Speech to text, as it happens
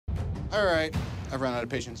All right, I've run out of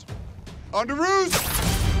patience. On to roost!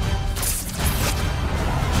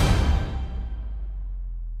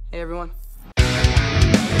 Hey, everyone.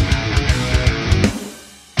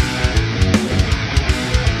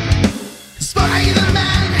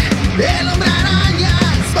 Spiderman, el hombre araña,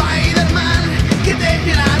 Spiderman, que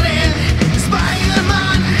teje la red.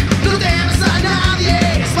 Spiderman, no temes a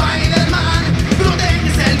nadie. Spiderman,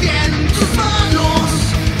 proteges el bien. Tus manos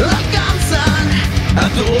alcanzan a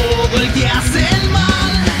todo el que hace el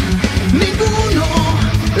mal. Ninguno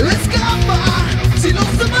le escapa si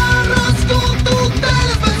los amarras con tu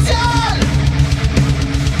telespecial.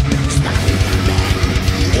 Spiderman,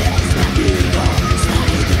 es amigo.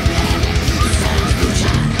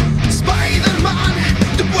 Spiderman,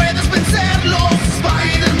 tú puedes vencerlo.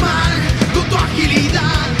 Spiderman, con tu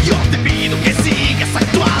agilidad, yo te pido que sigas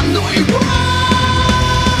actuando igual,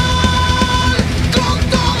 con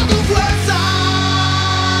toda tu fuerza.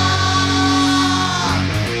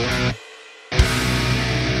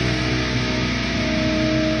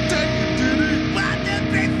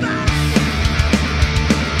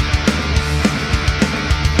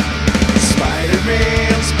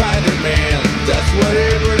 Spider-Man, Spider-Man, does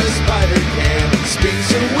whatever the spider can.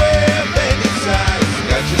 Spins a web and inside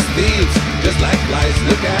catches thieves just like flies.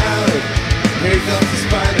 Look out, here comes the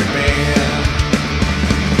Spider-Man.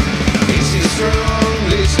 He's a strong,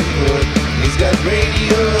 listen good. He's got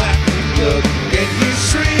radioactive blood. Can you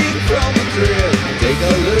shrink from the thrill? Take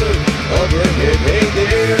a look overhead. Hey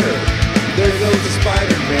there goes the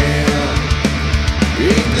Spider-Man.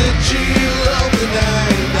 In the chill of the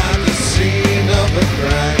night, not the scene of a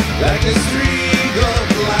crime. Like a streak of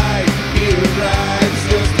light, he arrives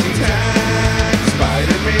just in time.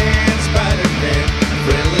 Spider-Man, Spider-Man,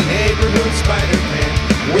 friendly neighborhood Spider-Man.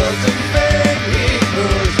 Welcome back,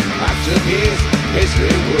 ignores. After his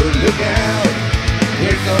reward, look out.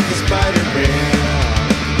 Here comes the Spider-Man.